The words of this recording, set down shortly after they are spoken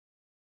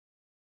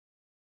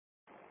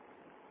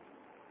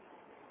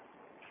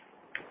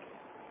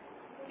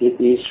it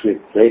is with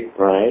great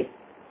pride,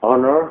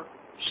 honor,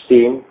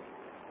 esteem,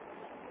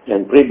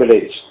 and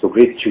privilege to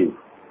greet you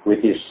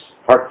with this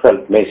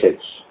heartfelt message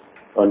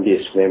on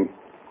this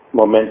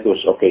momentous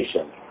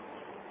occasion,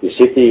 the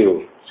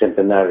CTU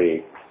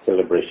Centenary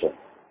Celebration.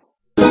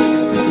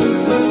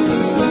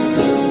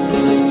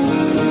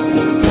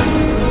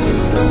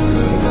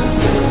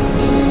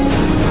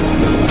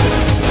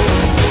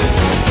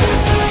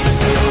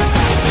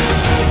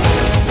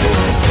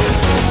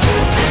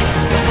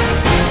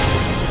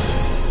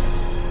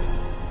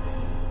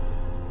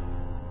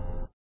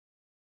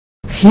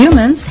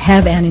 Humans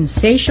have an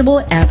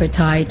insatiable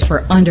appetite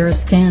for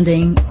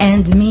understanding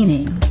and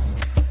meaning.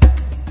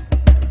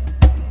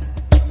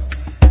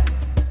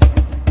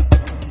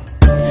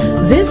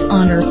 This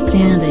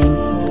understanding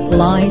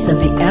lies at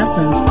the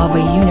essence of a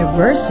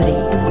university,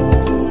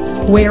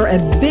 where a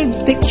big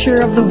picture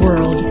of the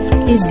world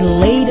is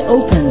laid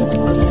open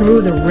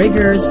through the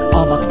rigors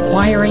of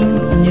acquiring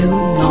new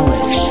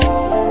knowledge.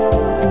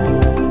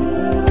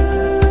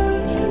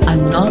 A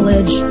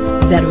knowledge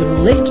that would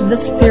lift the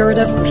spirit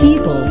of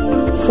people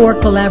for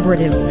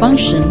collaborative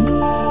function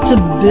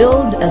to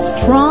build a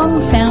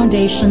strong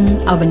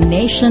foundation of a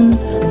nation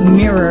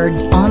mirrored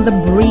on the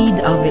breed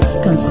of its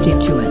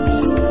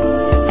constituents.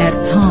 At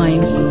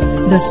times,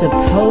 the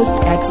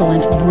supposed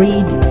excellent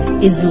breed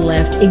is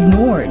left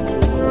ignored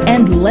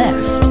and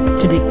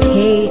left to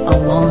decay a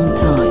long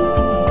time.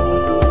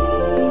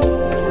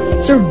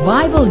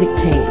 Survival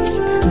dictates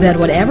that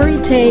whatever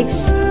it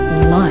takes,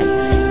 life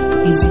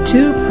is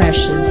too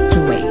precious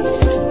to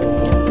waste.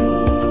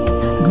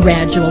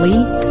 Gradually,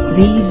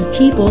 these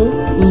people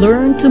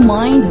learn to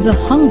mind the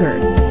hunger,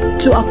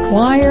 to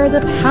acquire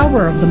the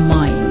power of the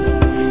mind,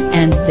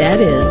 and that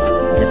is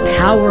the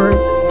power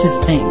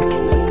to think.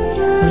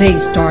 They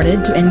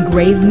started to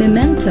engrave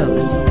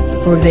mementos,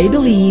 for they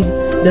believe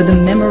that the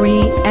memory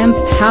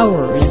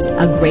empowers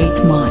a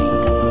great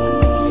mind.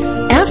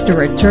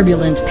 After a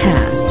turbulent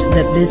past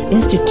that this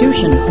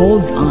institution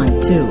holds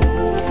on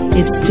to,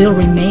 it still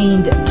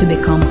remained to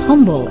become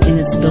humble in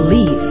its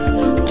belief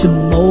to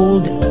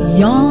mold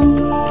young,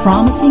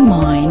 promising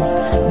minds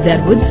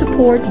that would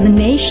support the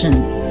nation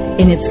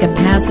in its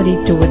capacity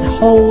to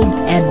withhold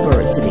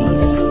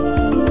adversities.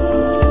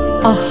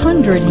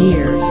 100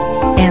 years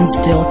and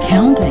still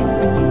counting.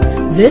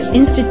 This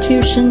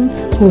institution,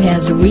 who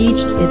has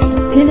reached its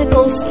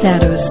pinnacle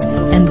status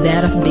and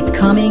that of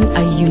becoming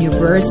a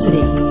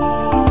university.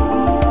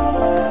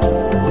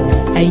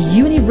 A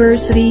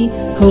university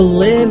who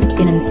lived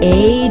in an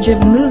age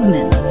of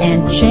movement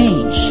and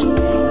change,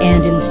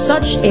 and in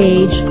such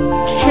age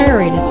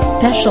carried its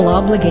special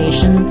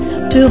obligation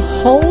to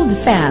hold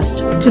fast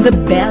to the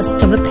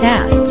best of the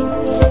past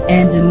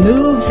and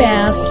move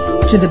fast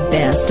to the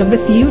best of the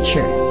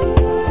future.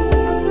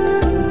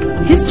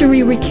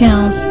 History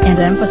recounts and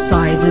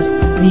emphasizes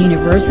the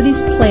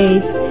university's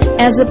place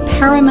as a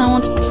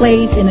paramount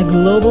place in a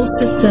global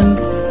system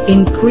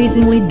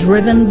increasingly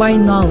driven by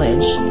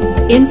knowledge,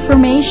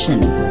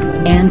 information,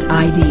 and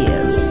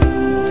ideas.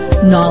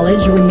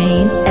 Knowledge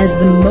remains as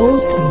the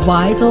most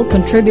vital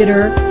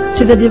contributor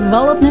to the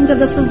development of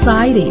the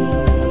society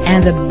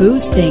and the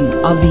boosting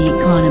of the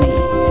economy.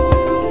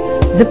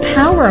 The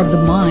power of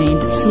the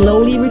mind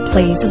slowly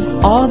replaces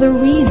other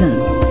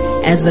reasons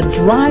as the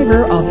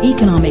driver of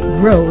economic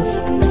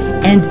growth,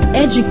 and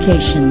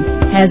education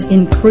has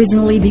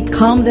increasingly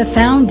become the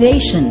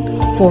foundation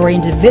for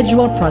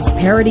individual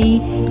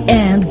prosperity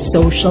and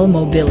social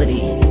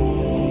mobility.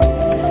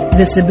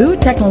 The Cebu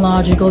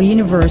Technological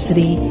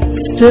University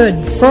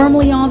stood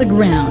firmly on the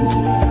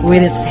ground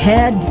with its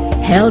head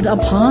held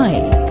up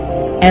high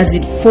as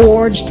it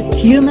forged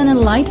human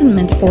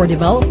enlightenment for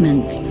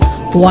development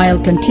while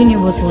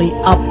continuously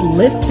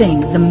uplifting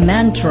the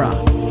mantra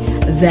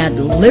that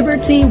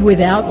liberty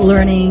without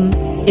learning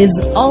is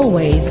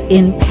always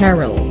in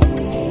peril,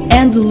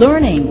 and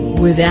learning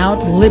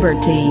without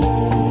liberty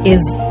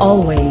is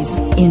always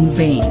in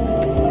vain.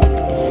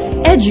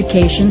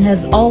 Education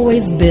has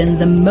always been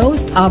the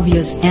most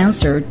obvious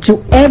answer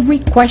to every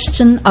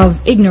question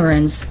of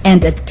ignorance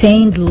and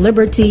attained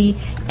liberty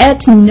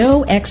at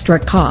no extra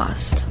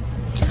cost.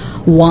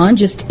 One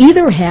just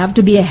either have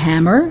to be a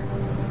hammer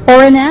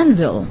or an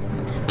anvil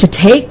to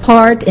take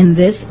part in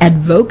this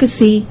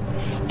advocacy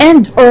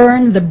and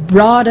earn the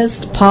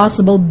broadest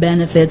possible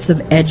benefits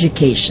of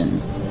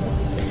education.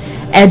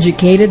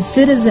 Educated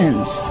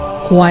citizens,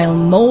 while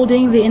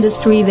molding the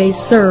industry they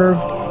serve,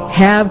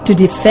 have to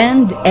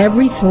defend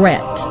every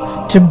threat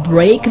to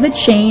break the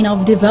chain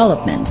of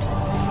development,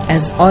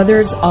 as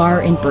others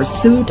are in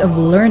pursuit of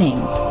learning,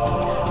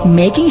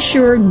 making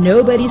sure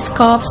nobody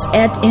scoffs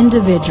at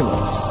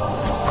individuals,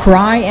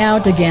 cry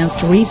out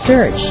against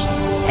research,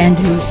 and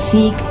who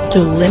seek to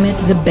limit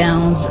the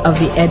bounds of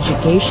the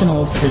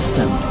educational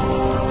system.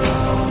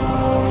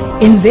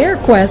 In their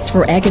quest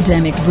for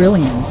academic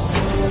brilliance,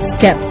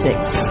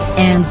 skeptics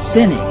and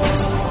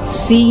cynics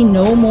see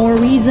no more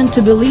reason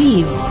to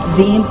believe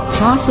the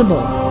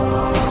impossible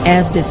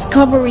as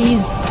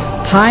discoveries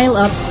pile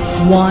up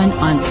one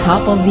on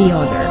top of the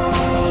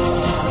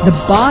other.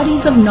 The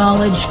bodies of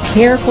knowledge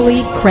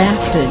carefully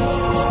crafted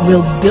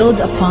will build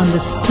upon the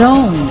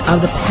stone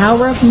of the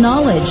power of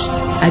knowledge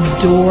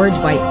adored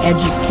by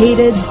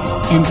educated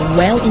and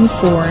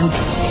well-informed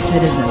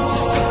citizens.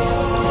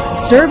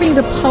 Serving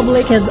the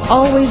public has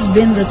always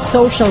been the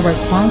social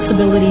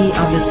responsibility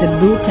of the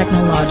Cebu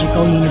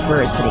Technological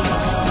University.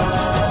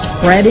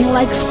 Spreading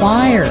like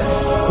fire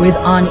with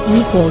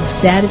unequaled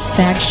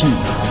satisfaction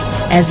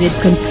as it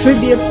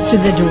contributes to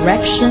the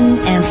direction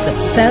and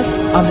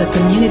success of the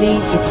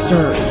community it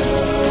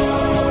serves.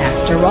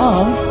 After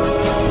all,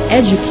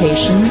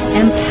 education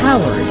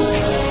empowers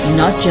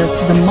not just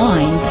the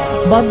mind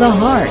but the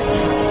heart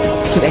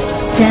to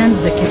extend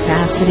the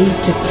capacity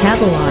to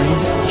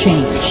catalyze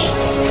change.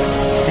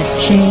 A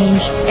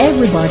change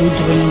everybody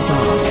dreams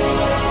of.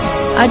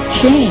 A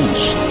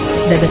change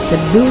that the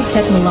Cebu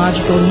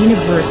Technological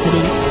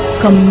University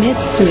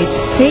commits to its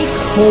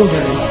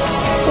stakeholders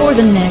for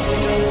the next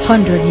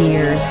 100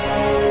 years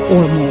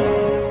or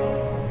more.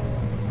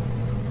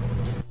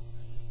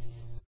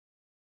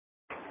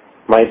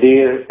 My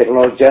dear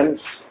technologians,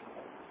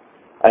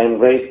 I am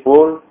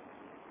grateful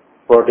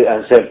for the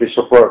unselfish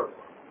support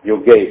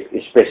you gave,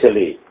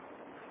 especially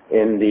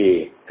in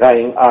the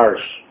trying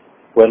hours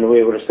when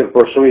we were still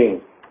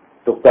pursuing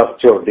to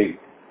capture the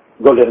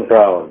golden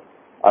crown,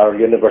 our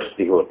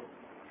universityhood.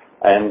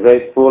 I am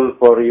grateful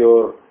for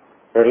your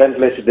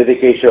relentless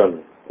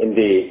dedication in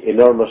the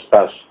enormous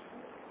task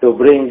to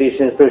bring this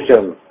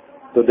institution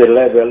to the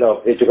level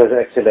of educational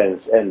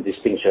excellence and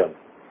distinction.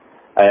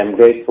 I am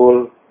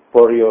grateful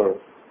for your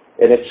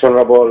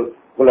inexorable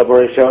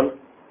collaboration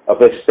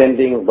of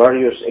extending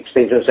various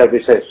extension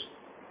services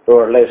to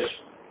our less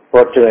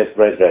fortunate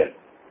brethren.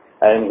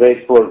 I am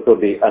grateful to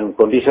the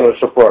unconditional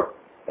support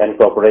and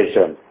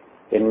cooperation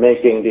in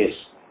making this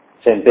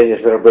Centennial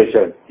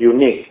celebration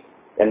unique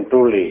and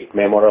truly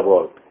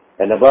memorable.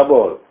 And above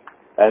all,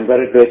 I am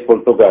very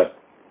grateful to God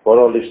for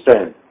all His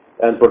strength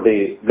and for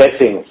the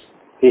blessings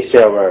He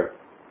showered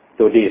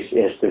to this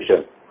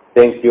institution.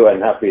 Thank you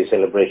and happy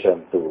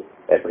celebration to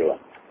everyone.